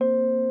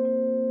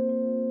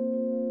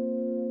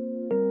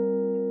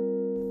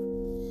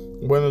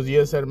Buenos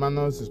días,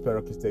 hermanos,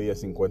 espero que este día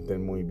se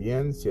encuentren muy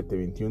bien.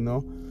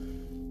 7:21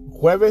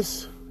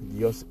 jueves.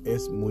 Dios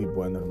es muy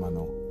bueno,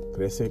 hermano.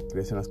 Crece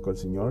en las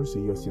cosas del Señor.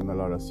 Sigue haciendo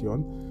la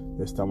oración.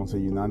 Estamos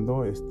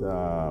ayunando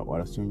esta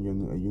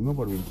oración ayuno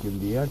por 21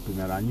 días, el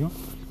primer año.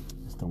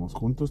 Estamos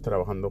juntos,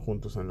 trabajando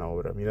juntos en la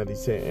obra. Mira,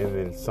 dice en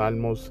el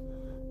Salmos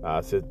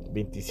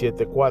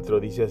 27:4,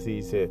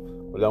 dice,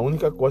 la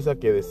única cosa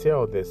que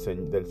deseo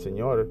del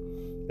Señor,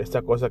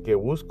 esta cosa que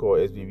busco,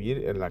 es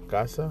vivir en la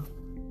casa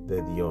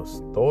de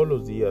Dios todos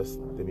los días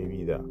de mi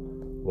vida,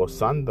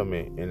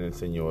 gozándome en el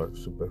Señor,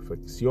 su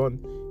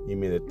perfección, y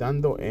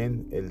meditando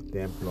en el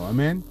templo.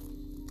 Amén.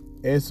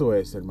 Eso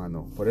es,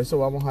 hermano. Por eso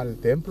vamos al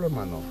templo,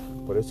 hermano.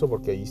 Por eso,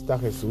 porque ahí está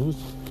Jesús.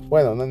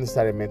 Bueno, no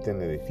necesariamente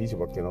en el edificio,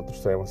 porque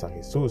nosotros traemos a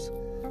Jesús,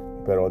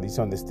 pero dice,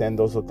 donde estén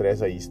 2 o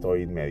 3, ahí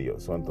estoy en medio.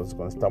 Entonces,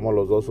 cuando estamos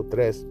los 2 o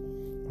 3,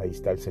 ahí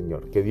está el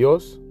Señor. Que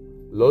Dios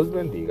los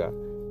bendiga,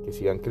 que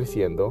sigan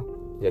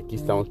creciendo, y aquí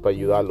estamos para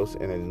ayudarlos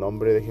en el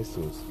nombre de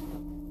Jesús.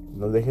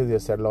 No dejes de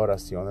hacer la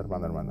oración,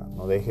 hermana.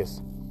 No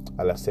dejes.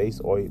 A las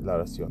 6 hoy la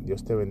oración.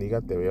 Dios te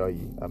bendiga, te veo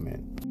allí.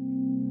 Amén.